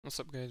What's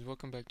up guys,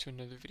 welcome back to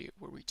another video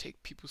where we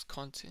take people's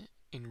content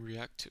and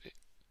react to it.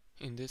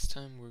 In this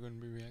time we're going to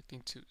be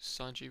reacting to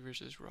Sanji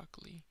vs Rock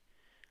Lee,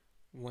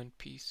 One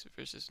Piece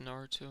vs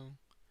Naruto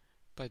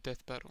by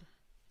Death Battle.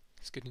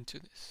 Let's get into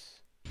this.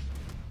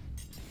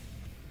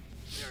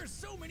 There are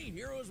so many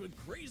heroes with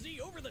crazy,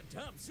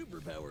 over-the-top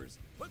superpowers,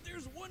 but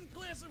there's one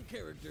class of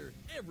character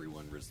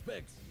everyone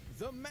respects.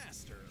 The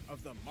master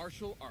of the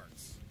martial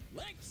arts.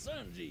 Like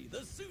Sanji,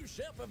 the sous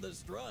chef of the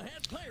Straw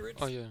Hat Pirates.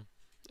 Oh yeah,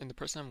 and the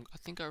person I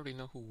think I already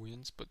know who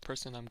wins, but the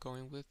person I'm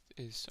going with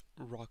is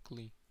Rock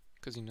Lee.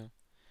 Because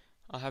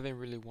I haven't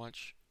really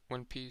watched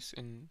One Piece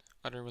and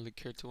I don't really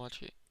care to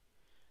watch it.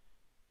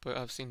 But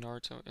I've seen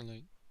Naruto and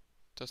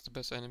that's the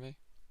best anime.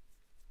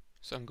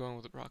 So I'm going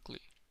with Rock Lee.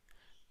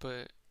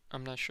 But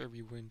I'm not sure if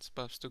he wins,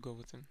 but I'll still go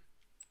with him.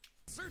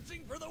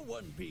 Searching for the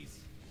One Piece.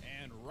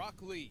 And Rock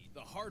Lee,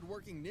 the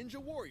hard-working ninja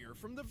warrior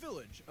from the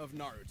village of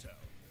Naruto.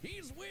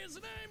 He's Wiz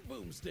and I'm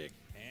Boomstick.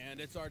 And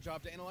it's our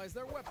job to analyze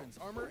their weapons,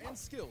 armor, and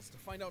skills to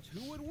find out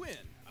who would win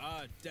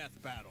a death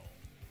battle.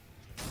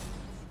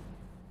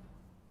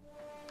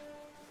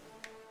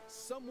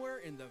 Somewhere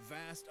in the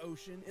vast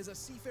ocean is a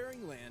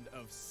seafaring land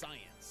of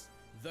science,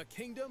 the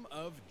kingdom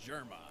of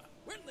Germa.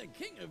 When the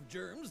King of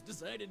Germs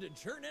decided to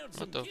churn out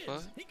some What the kids,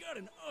 fuck? he got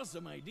an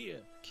awesome idea.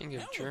 King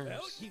of How Germs.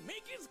 about he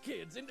make his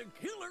kids into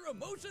killer,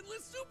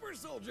 emotionless super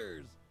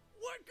soldiers?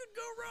 What could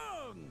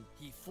go wrong?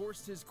 He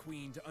forced his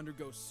queen to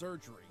undergo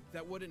surgery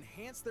that would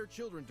enhance their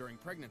children during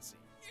pregnancy.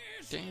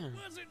 Yeah, she Damn.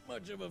 wasn't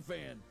much of a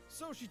fan.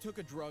 So she took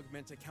a drug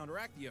meant to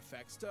counteract the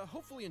effects to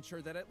hopefully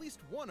ensure that at least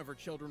one of her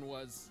children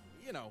was,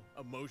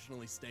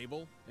 emotionally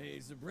stable. A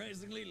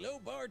surprisingly low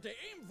bar to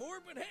aim for,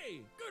 but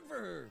hey, good for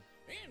her.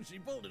 And she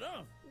pulled it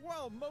off.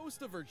 While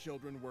most of her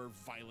children were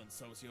violent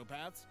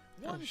sociopaths,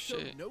 one Oh, showed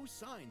shit. no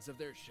signs of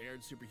their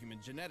shared superhuman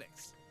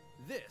genetics.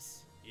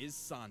 This is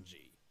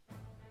Sanji.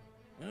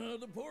 Oh,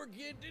 the poor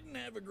kid didn't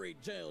have a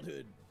great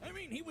childhood. I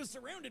mean, he was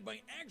surrounded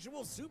by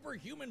actual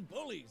superhuman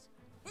bullies.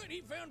 But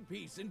he found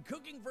peace in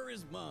cooking for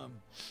his mom.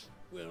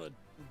 Well,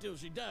 until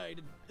she died,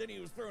 and then he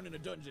was thrown in a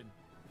dungeon.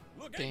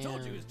 Look, I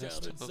told you his Damn, that's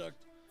childhood tough. sucked.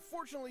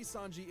 Fortunately,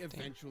 Sanji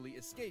eventually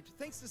escaped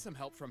thanks to some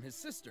help from his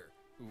sister,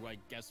 who I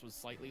guess was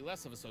slightly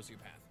less of a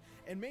sociopath,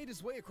 and made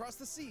his way across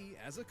the sea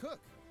as a cook.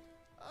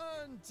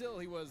 Until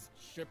he was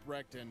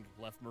shipwrecked and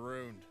left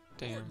marooned.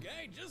 Poor Damn.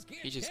 guy just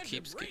can't He just catch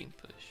keeps a break. getting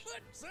pushed.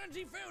 But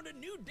Sanji found a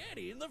new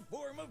daddy in the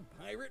form of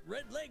Pirate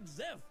Red Leg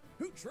Zeph,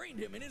 who trained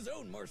him in his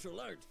own martial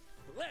art,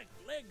 Black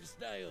Leg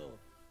style.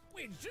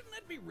 Wait, shouldn't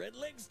that be Red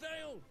Leg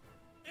style?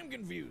 I'm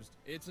confused.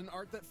 It's an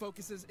art that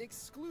focuses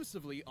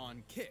exclusively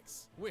on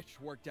kicks, which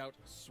worked out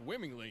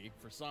swimmingly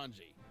for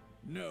Sanji.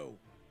 No,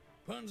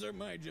 puns are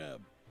my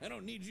job. I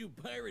don't need you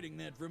pirating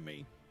that from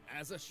me.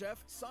 As a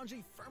chef,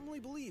 Sanji firmly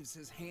believes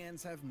his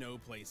hands have no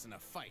place in a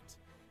fight.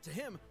 To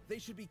him, they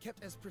should be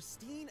kept as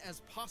pristine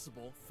as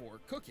possible for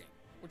cooking,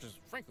 which is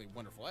frankly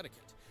wonderful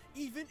etiquette.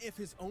 Even if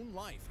his own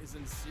life is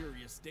in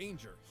serious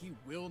danger, he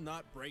will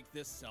not break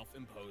this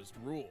self-imposed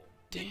rule.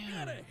 You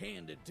gotta Damn.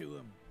 hand it to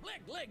him.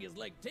 Black Leg is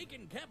like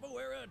taking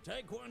capoeira,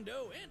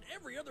 taekwondo, and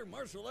every other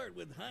martial art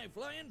with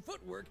high-flying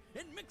footwork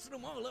and mixing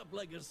them all up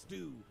like a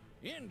stew.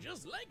 And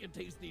just like a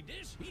tasty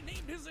dish, he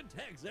named his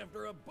attacks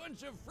after a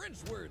bunch of French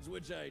words,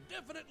 which I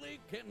definitely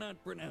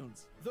cannot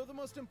pronounce. Though the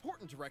most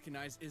important to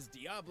recognize is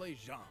Diable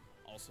Jambe,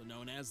 also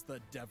known as the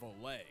Devil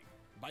Leg.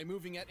 By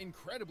moving at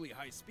incredibly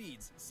high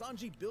speeds,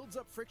 Sanji builds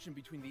up friction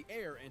between the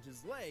air and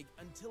his leg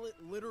until it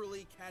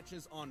literally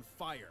catches on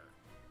fire.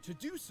 To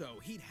do so,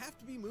 he'd have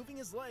to be moving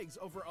his legs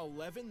over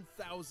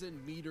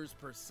 11,000 meters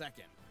per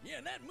second. Yeah,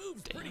 and that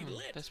move's pretty Damn,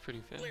 lit. that's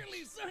pretty fast.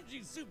 Clearly,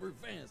 Sanji's super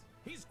fast.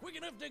 He's quick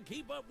enough to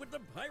keep up with the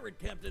pirate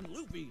captain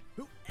Luffy,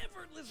 who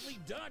effortlessly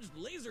dodged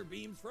laser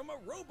beams from a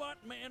robot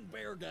man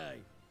bear guy.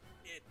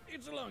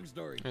 It's a long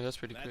story. Yeah, that's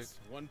pretty quick. That's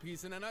One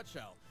Piece in a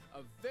nutshell.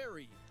 A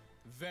very,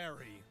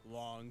 very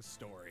long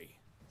story.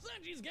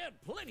 Sanji's got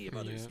plenty of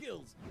other Yeah.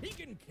 skills. He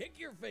can kick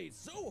your face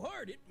so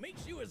hard it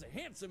makes you as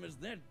handsome as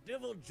that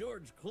devil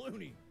George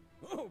Clooney.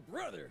 Oh,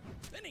 brother.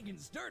 Then he can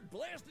start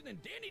blasting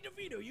and Danny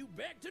DeVito you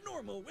back to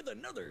normal with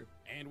another.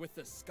 And with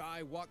the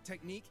sky walk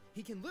technique,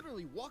 he can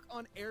literally walk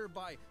on air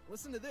by,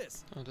 listen to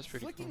this, Oh, that's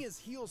pretty flicking cool. his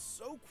heels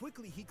so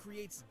quickly he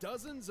creates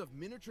dozens of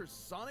miniature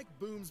sonic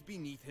booms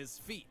beneath his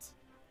feet.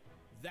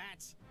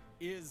 That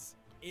is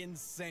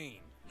insane.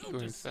 Note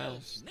Going to self,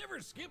 fast.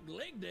 never skip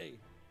leg day.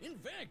 In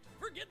fact,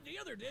 forget the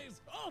other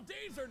days. All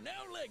days are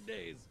now leg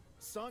days.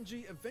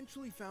 Sanji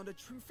eventually found a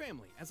true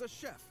family as a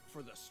chef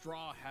for the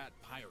Straw Hat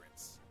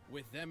Pirates.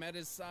 With them at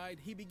his side,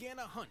 he began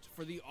a hunt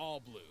for the All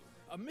Blue,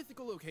 a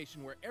mythical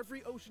location where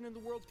every ocean in the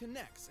world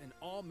connects and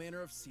all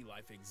manner of sea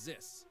life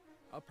exists.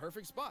 A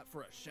perfect spot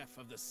for a chef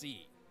of the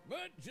sea.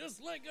 But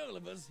just like all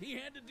of us, he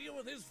had to deal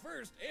with his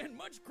first and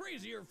much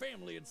crazier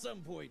family at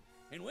some point.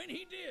 And when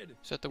he did,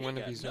 Is that the he one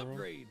of got an Zoro?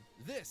 upgrade.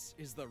 This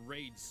is the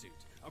Raid Suit,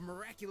 a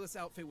miraculous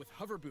outfit with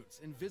hover boots,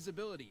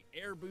 invisibility,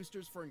 air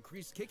boosters for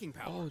increased kicking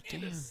power. Oh,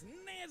 And a damn.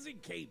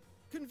 snazzy cape.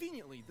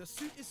 Conveniently, the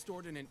suit is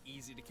stored in an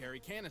easy-to-carry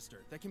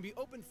canister that can be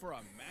opened for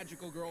a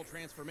magical girl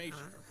transformation,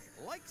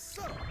 like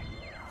so.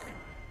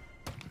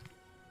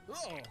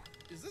 Oh,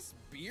 is this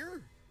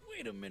beer?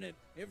 Wait a minute.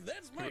 If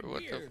that's my What the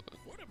beer, fuck?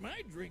 what am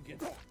I drinking?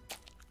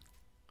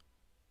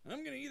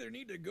 I'm gonna either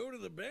need to go to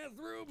the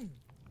bathroom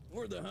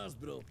or the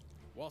hospital.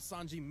 While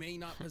Sanji may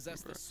not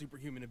possess the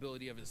superhuman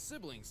ability of his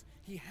siblings,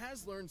 he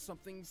has learned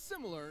something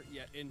similar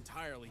yet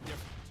entirely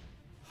different.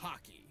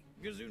 Hockey.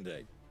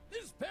 Gesundheit.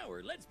 This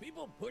power lets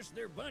people push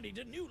their body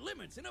to new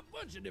limits in a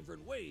bunch of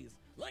different ways.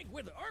 Like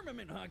with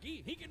armament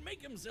hockey, he can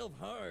make himself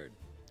hard.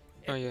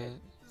 Oh yeah.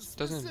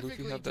 Doesn't Luffy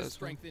Specifically have to that as well?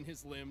 strengthen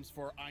his limbs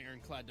for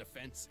ironclad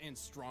defense and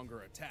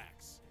stronger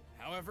attacks.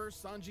 However,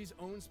 Sanji's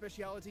own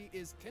speciality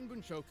is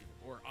Kenbunshoku,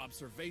 or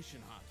observation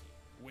hockey.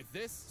 With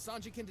this,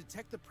 Sanji can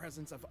detect the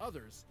presence of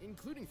others,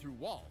 including through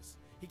walls.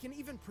 He can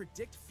even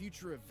predict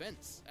future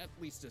events, at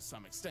least to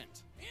some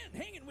extent.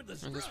 And hanging with the Oh,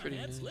 that's straw pretty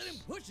hats let nice.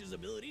 him push his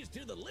abilities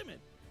to the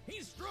limit.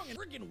 He's strong in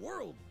freaking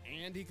world.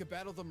 And he could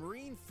battle the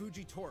marine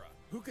Fujitora,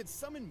 who could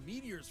summon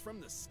meteors from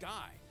the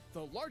sky.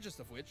 The largest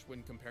of which,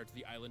 when compared to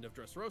the island of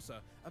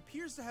Dressrosa,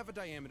 appears to have a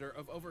diameter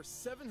of over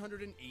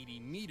 780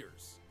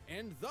 meters,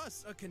 and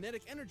thus a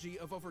kinetic energy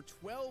of over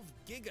 12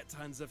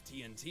 gigatons of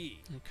TNT.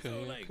 Okay,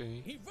 So, like,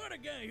 okay. he fought a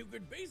guy who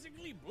could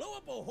basically blow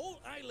up a whole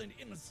island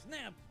in a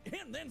snap,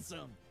 and then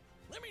some.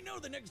 Let me know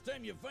the next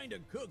time you find a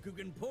cook who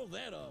can pull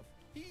that off.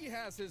 He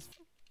has his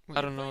I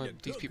don't know find a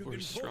if these cook people who are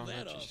can pull strong. I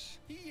that off. just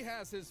He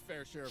has his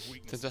fair share of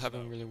weaknesses. since I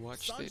haven't though. really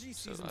watched Sanji it, sees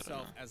so I don't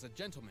himself know. as a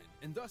gentleman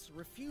and thus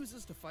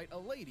refuses to fight a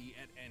lady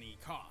at any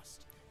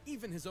cost,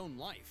 even his own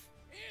life.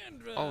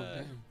 And, Oh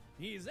damn.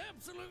 he's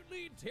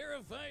absolutely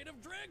terrified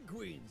of drag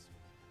queens.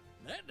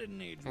 That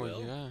didn't age Well,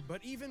 well. yeah.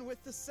 But even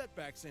with the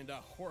setbacks and a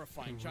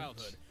horrifying What?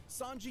 childhood,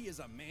 Sanji is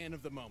a man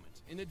of the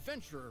moment, an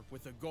adventurer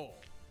with a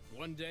goal.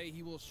 One day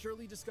he will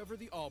surely discover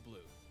the All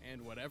Blue,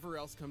 and whatever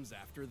else comes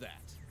after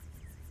that.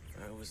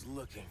 I was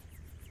looking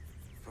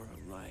for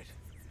a light.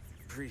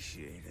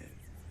 Appreciate it.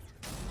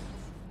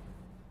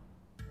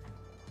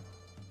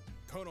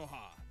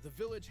 Konoha, the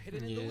village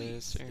hidden in the Yes,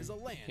 leaves, sir. is a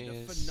land of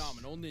Yes.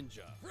 phenomenal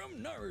ninja.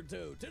 From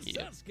Naruto to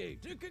Yep.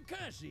 Sasuke to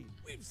Kakashi,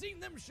 we've seen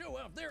them show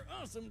off their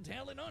awesome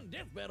talent on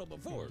Death Battle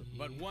before.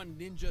 But one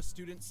ninja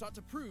student sought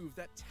to prove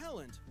that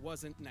talent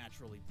wasn't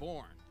naturally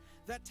born.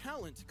 That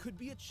talent could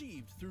be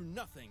achieved through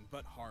nothing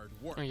but hard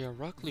work. Oh yeah,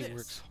 Rock Lee This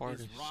works hard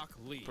is as Rock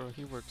Lee. bro.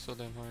 He works so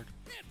damn hard.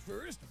 At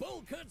first,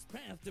 Bullcut's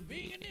path to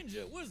being a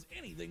ninja was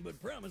anything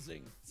but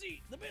promising.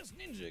 See, the best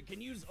ninja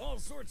can use all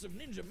sorts of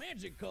ninja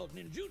magic called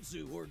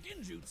ninjutsu or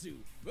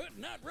genjutsu, but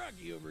not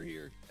Rocky over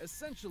here.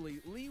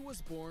 Essentially, Lee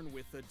was born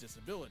with a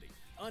disability,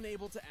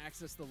 unable to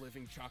access the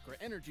living chakra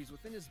energies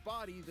within his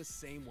body the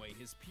same way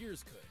his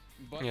peers could.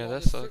 But Yeah, while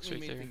that this sucks certainly right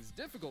made there. things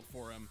difficult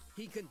for him,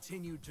 he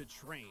continued to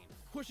train,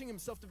 pushing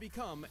himself to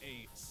become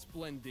a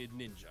splendid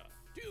ninja.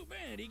 Too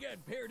bad he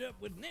got paired up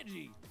with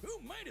Neji, who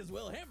might as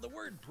well have the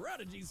word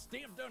prodigy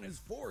stamped on his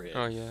forehead.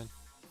 Oh yeah.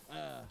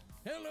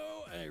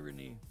 Hello,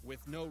 irony.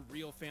 With no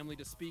real family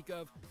to speak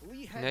of,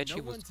 Lee had Neji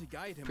no was one to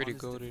guide him on pretty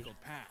his goated.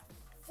 difficult path.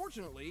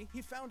 Fortunately,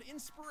 he found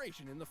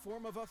inspiration in the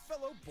form of a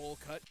fellow bowl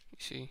cut You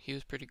see, he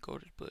was pretty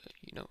goated, but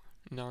you know,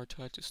 Naruto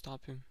had to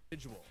stop him.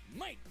 individual.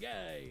 Might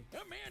Guy,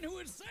 a man who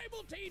is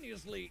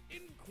simultaneously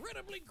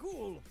incredibly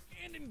cool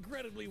and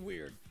incredibly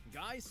weird.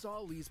 Guy saw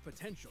Lee's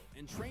potential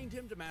and trained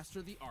him to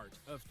master the art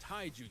of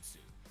taijutsu,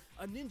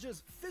 a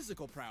ninja's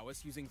physical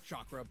prowess using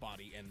chakra,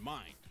 body, and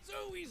mind.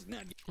 So he's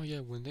not Oh yeah,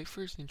 when they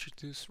first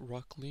introduced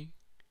Rock Lee,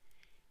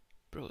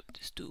 bro,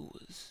 this dude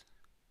was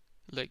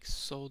like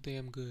so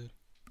damn good.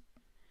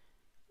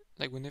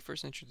 Like when they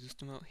first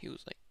introduced him out, he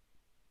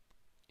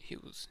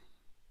was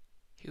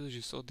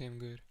just so damn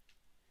good.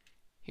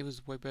 He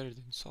was way better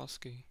than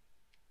Sasuke.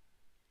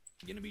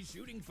 gonna be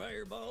shooting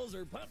fireballs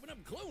or popping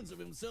up clones of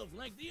himself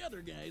like the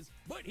other guys,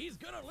 but he's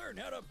gonna learn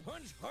how to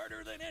punch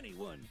harder than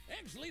anyone.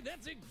 Actually,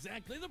 that's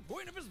exactly the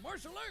point of his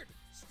martial art.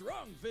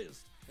 Strong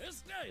Fist, a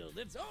style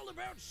that's all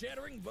about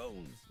shattering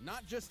bones.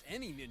 Not just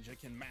any ninja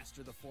can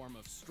master the form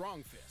of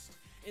strong fist.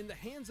 In the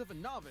hands of a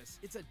novice,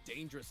 it's a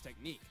dangerous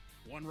technique.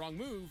 One wrong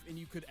move and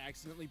you could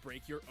accidentally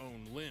break your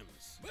own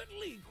limbs. But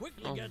Lee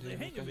quickly Oh, got the damn,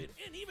 hang of okay. it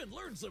and even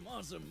learned some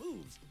awesome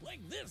moves, like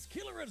this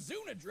Killer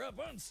Azuna drop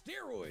on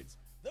steroids,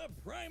 the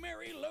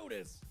Primary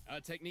Lotus.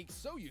 A technique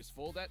so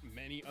useful that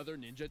many other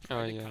ninja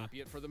try Oh, to yeah. copy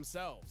it for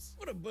themselves.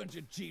 What a bunch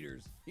of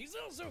cheaters. He's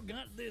also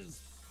got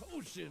this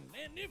potion,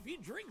 and if he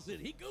drinks it,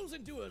 he goes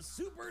into a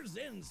super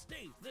zen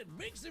state that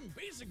makes him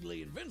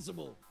basically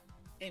invincible.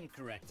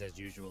 Incorrect as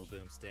usual,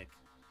 Boomstick.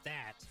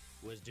 That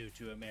was due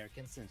to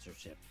American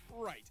censorship.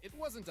 Right, it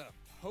wasn't a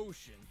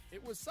potion,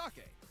 it was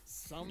sake.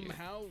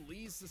 Somehow,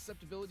 Lee's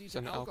susceptibility to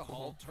an alcohol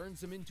alcohol.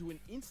 turns him into an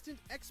instant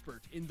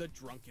expert in the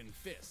drunken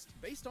fist,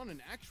 based on an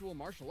actual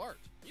martial art.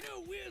 You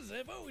know, Wiz,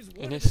 I've always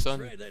wanted his to son,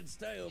 try that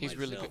style he's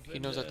really myself, good. He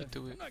knows how to and,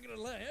 do it. I'm not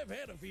gonna lie, I've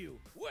had a few.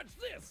 What's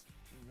this?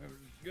 I'm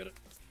gonna...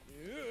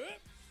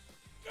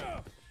 Oh.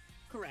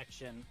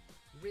 Correction.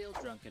 Real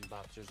drunken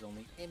boxers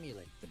only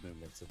emulate the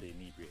movements of the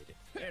inebriated.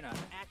 They're not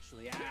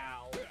actually.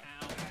 Ow!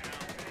 Ow!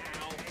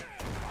 Ow!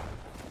 Ow!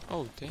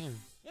 Oh damn.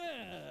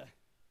 Ah.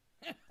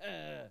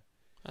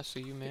 I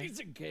see you, man. Piece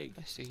of cake.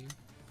 I see you.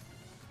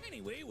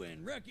 Anyway,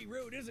 when Rocky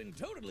Road isn't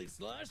totally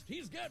sloshed,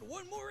 he's got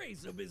one more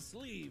ace up his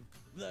sleeve.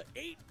 The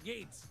 8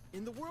 gates.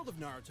 In the world of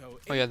Naruto,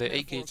 Oh yeah, the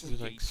 8 metaphorical gates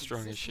is like gates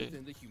strong as exist shit.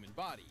 within the human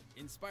body,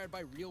 inspired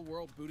by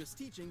real-world Buddhist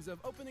teachings of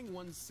opening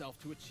one's self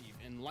to achieve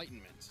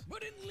enlightenment.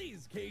 But in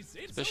Lee's case,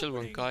 it's Especially when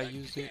opening Guy a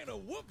used it. can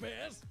of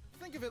whoop-ass.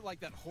 Think of it like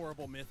that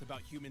horrible myth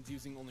about humans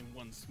using only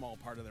one small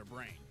part of their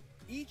brain.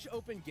 Each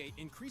open gate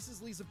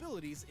increases Lee's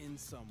abilities in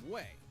some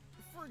way.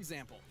 For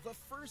example, the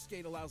first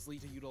gate allows Lee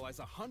to utilize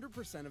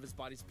 100% of his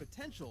body's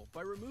potential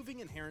by removing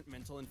inherent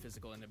mental and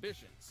physical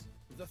inhibitions.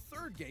 The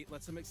third gate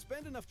lets him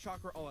expend enough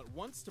chakra all at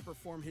once to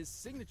perform his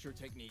signature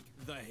technique,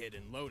 the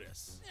Hidden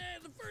Lotus.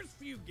 The first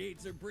few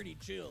gates are pretty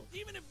chill,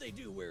 even if they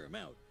do wear him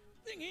out.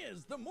 Thing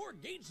is, the more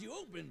gates you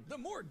open, the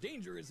more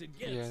dangerous it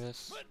gets. Yeah,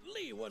 that's- But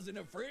Lee wasn't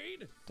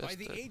afraid. By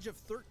the age of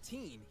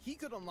 13, he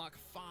could unlock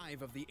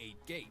 5 of the 8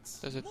 gates.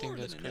 That's a thing More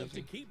that's than enough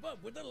to crazy. keep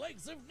up with the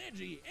likes of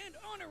Neji and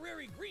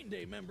honorary Green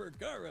Day member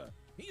Gaara.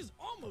 He's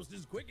almost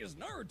as quick as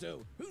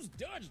Naruto, who's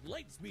dodged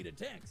light speed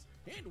attacks.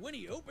 And when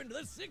he opened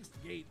the 6th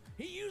gate,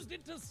 he used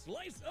it to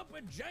slice up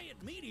a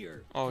giant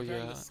meteor. Oh Comparing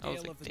yeah, the I was scale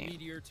like, of the damn.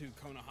 meteor to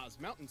Konoha's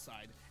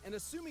mountainside, and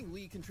assuming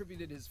Lee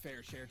contributed his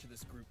fair share to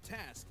this group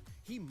task,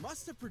 he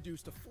must have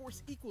produced a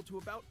force equal to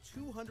about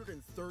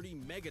 230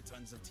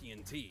 megatons of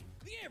TNT.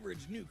 The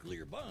average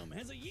nuclear bomb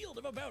has a yield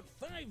of about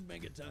 5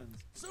 megatons.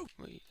 So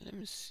Wait, let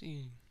me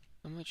see.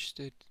 How much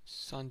did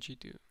Sanji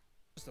do?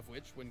 Most of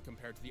which, when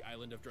compared to the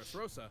island of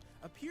Dressrosa,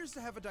 appears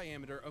to have a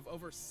diameter of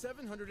over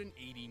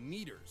 780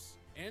 meters,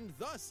 and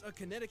thus a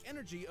kinetic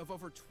energy of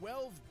over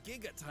 12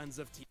 gigatons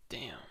of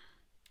Damn.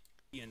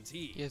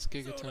 TNT. Yes, So,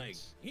 like,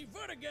 gigatons. he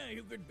fought a guy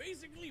who could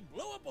basically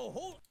blow up a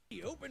whole.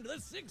 He opened the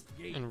 6th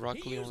gate. And Rock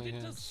he Lee used only it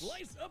to has-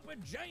 slice up a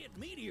giant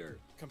meteor.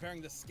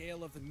 Comparing the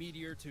scale of the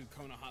meteor to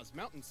Konoha's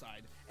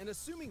mountainside, and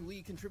assuming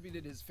Lee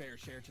contributed his fair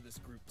share to this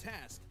group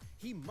task,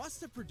 he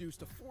must have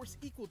produced a force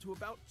equal to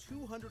about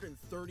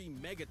 230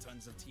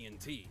 megatons of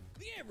TNT.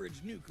 The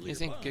average nuclear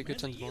Isn't bomb has a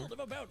gigatons yield more? of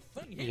about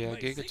Yeah, by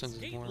gigatons is 6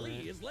 gate more, Lee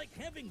right? is like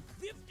having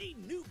 50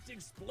 nukes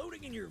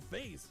exploding in your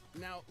face.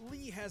 Now,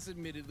 Lee has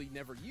admittedly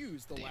never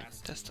used the Damn,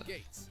 last that's 2 tough.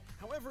 gates.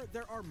 However,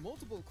 there are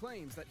multiple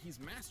claims that he's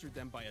mastered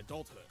them by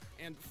adulthood.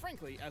 And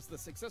frankly, as the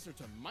successor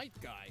to Might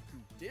Guy, who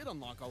did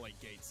unlock all 8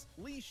 gates,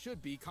 Lee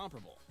should be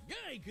comparable.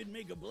 Guy could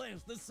make a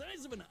blast the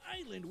size of an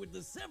island with the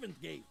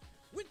 7th gate.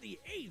 With the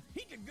 8th,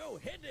 he could go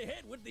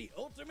head-to-head with the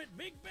ultimate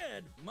big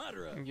bad,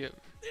 Madara. Yep,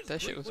 This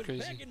that shit freak was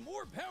crazy. packing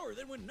more power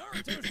than when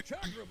Naruto's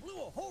chakra blew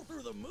a hole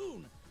through the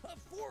moon. A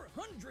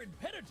 400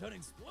 petaton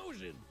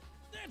explosion.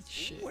 That's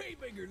Shit. way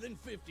bigger than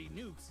 50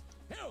 nukes.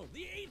 Hell,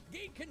 the 8th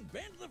gate can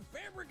bend the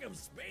fabric of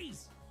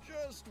space.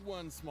 Just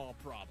one small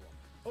problem.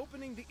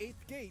 Opening the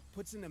 8th gate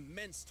puts an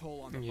immense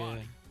toll on the Yeah.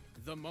 body.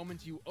 The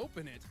moment you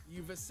open it,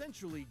 you've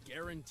essentially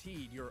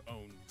guaranteed your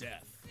own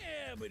death.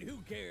 Yeah, but who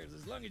cares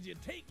as long as you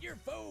take your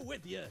foe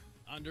with you.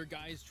 Under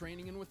Guy's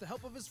training and with the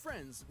help of his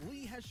friends,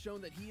 Lee has shown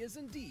that he is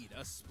indeed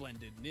a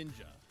splendid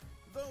ninja.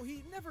 Though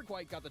he never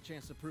quite got the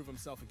chance to prove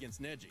himself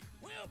against Neji.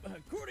 Well,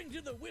 according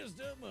to the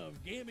wisdom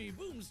of Gammy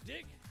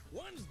Boomstick,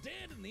 one's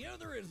dead and the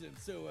other isn't,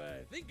 so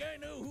I think I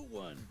know who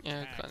won.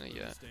 Yeah, Ah, kinda,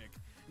 yeah. Stick.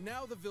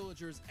 Now the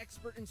villager's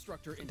expert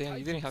instructor in Damn,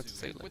 you didn't have to taijutsu,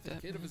 say it and like with that,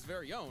 a kid of man. his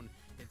very own,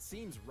 it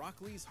seems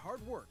Rock Lee's hard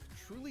work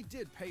truly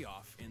did pay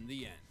off in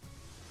the end.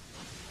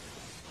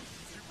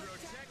 To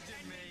protect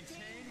and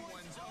maintain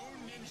one's own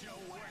ninja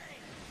way.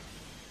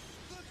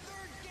 The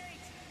 3rd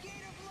gate!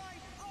 Gate of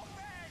light,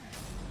 open!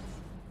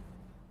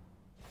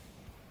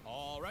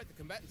 Alright, the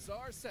combatants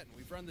are set, and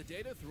we've run the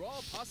data through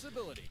all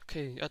possibility.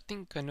 Okay, I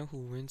think I know who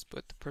wins,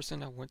 but the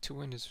person I want to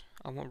win is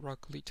I want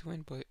Rock Lee to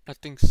win, but I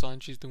think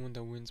Sanji's the one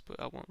that wins, but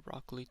I want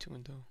Rock Lee to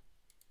win though.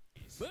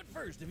 But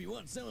first, if you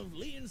want some of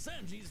Lee and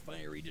Sanji's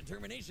fiery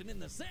determination in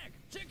the sack,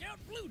 check out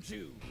Blue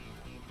Chew.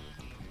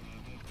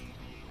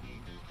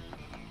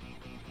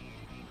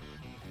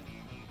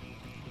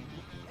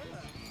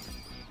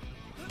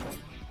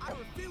 I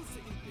refuse to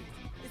eat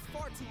this. It's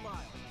far too mild.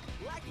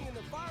 Lacking in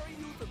the fiery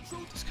youth of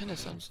truth. This kind of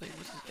sounds like,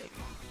 what's his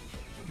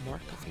name?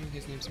 Mark? I think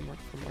his name's Mark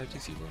from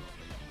RTC World.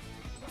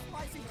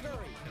 Spicy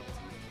curry.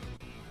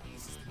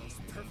 This is the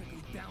most perfectly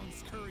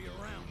balanced curry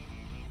around.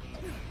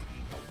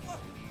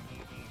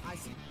 I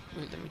see.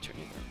 Wait, let me turn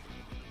it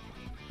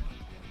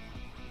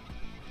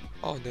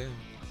on. Oh, damn.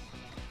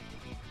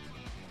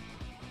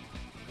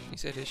 He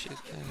said this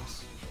shit's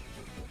ass.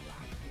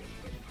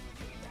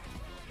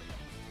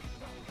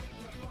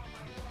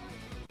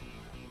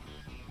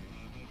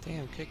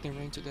 Damn, kicked him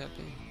right into that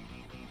thing.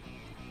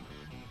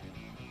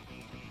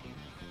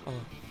 Oh,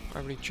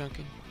 already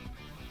chunking?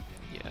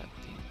 Yeah,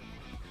 damn.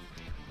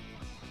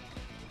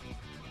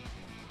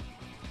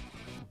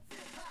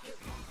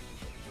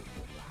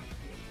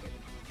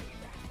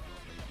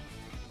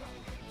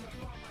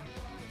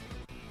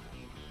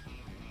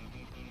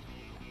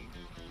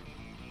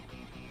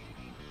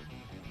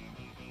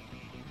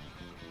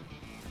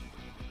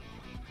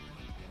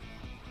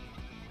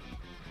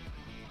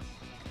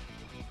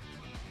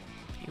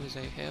 He was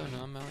like, hell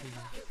no, I'm out of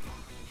here.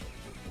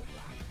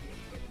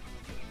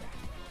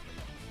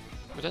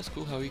 But that's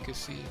cool how he could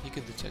see, he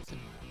could detect him.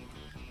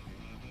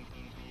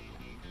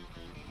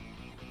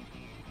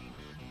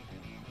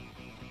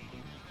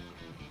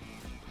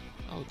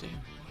 Oh damn.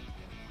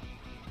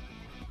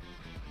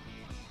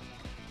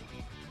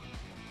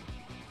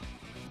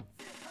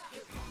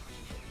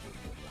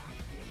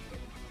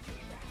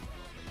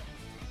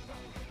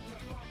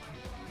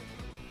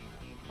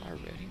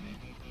 Already, man.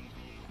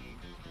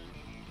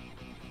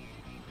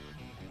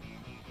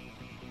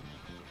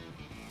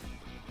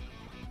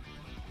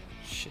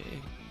 Shit.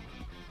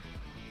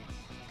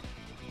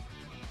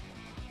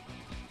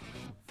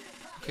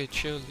 Okay,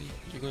 chill, Lee.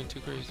 You're going too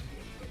crazy.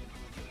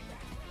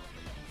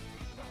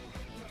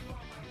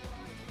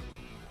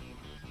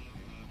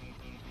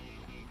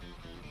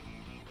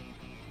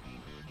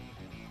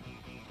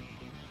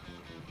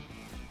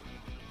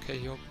 Okay,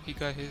 yo, he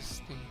got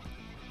his thing.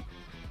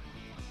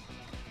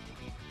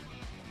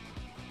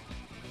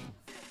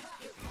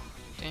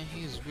 Damn,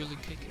 he is really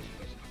kicking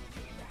it.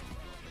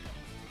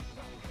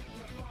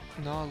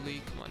 Nah,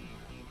 Lee, come on.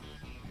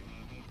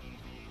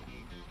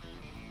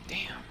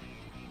 Damn.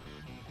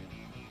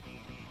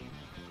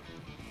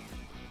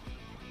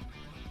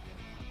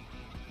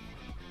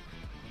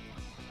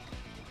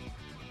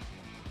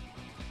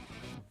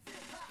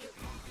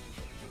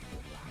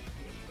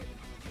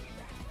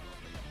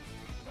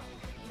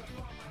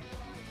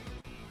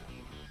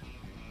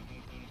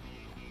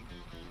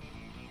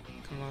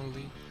 Come on,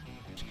 Lee.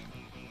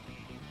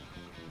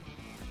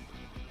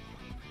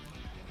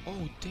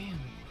 Oh, damn.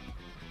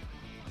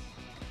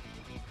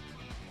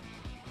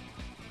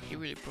 He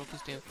really broke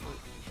his damn foot.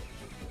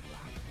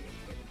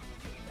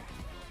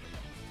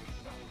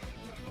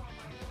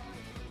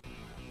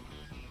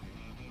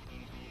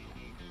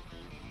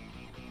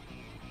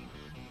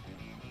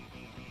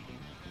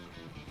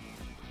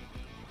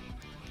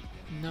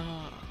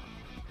 Nah.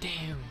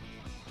 Damn.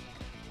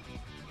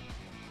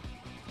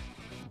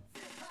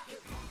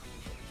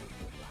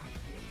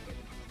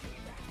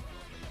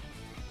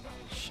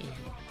 Shit.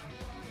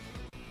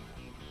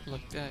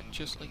 Like that,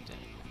 just like that.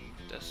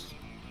 That's...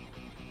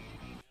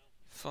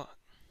 Fuck.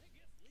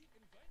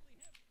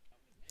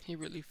 He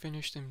really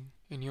finished him,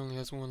 and he only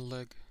has one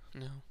leg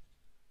now.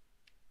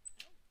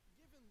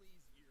 Given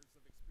Lee's years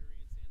of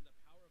experience and the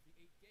power of the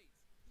 8 gates,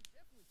 he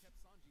definitely kept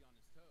Sanji on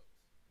his toes.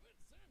 But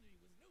Sanji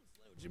was no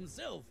slouch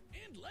himself,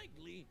 and like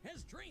Lee,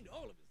 has trained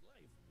all of his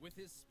life. With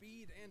his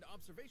speed and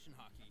observation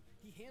hockey,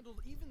 he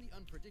handled even the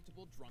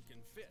unpredictable Drunken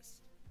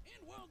Fist.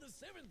 And while the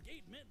 7th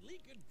gate meant Lee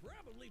could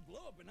probably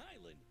blow up an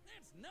island,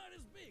 that's not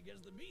as big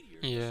as the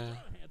meteor Yeah. the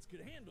Straw Hats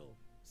could handle.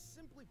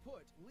 Simply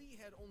put, Lee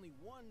had only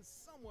one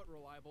somewhat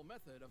reliable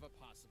method of a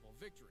possible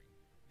victory,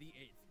 the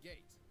 8th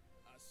gate.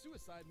 A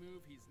suicide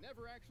move he's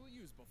never actually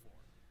used before.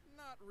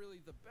 Not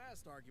really the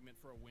best argument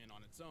for a win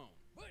on its own.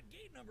 But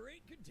gate number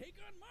 8 could take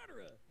on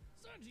Madara.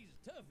 Sanji's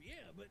tough,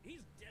 yeah, but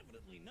he's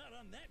definitely not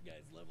on that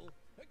guy's level.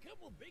 A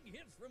couple big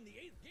hits from the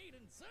 8th gate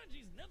and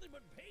Sanji's nothing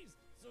but paste,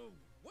 so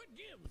what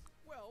gives?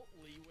 Well,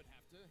 Lee would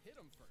have to hit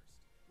him first.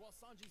 While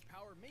Sanji's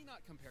power may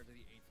not compare to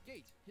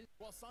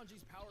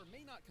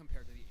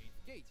the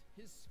 8th gate,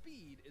 his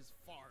speed is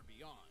far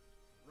beyond.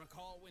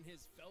 Recall when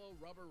his fellow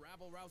rubber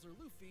rabble-rouser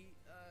Luffy,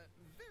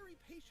 very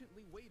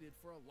patiently waited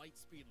for a light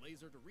speed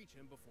laser to reach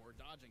him before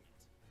dodging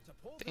it. To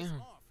pull this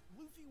Damn. off,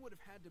 Luffy would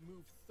have had to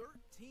move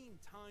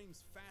 13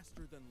 times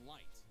faster than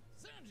light.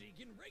 Sanji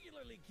can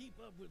regularly keep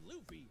up with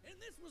Luffy, and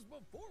this was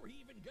before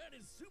he even got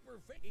his super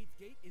 8th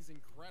gate is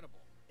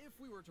incredible. If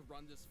we were to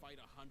run this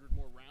fight 100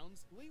 more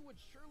rounds, Lee would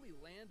surely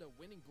land a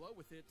winning blow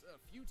with it a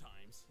few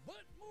times.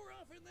 But more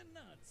often than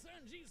not,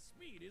 Sanji's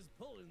speed is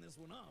pulling this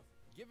one off.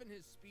 Given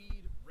his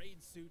speed,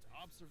 raid suit,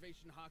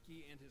 observation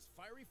hockey, and his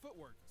fiery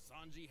footwork,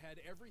 Sanji had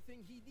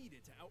everything he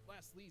needed to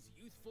outlast Lee's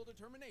youthful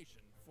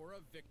determination for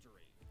a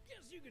victory.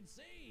 Guess you could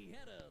say he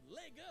had a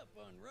leg up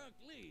on Rock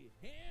Lee,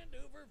 hand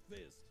over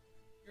fist.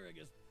 Or I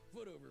guess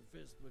foot over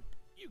fist, but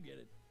you get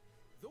it.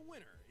 The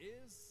winner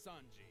is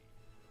Sanji.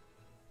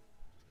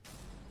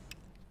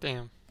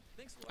 Damn.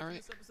 Thanks for watching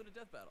Alright. this episode of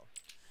Death Battle.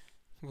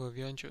 Well, if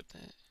you enjoyed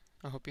that,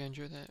 I hope you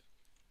enjoyed that.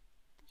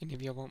 And if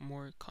you want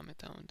more, comment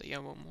down that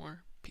you want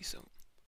more. Peace out.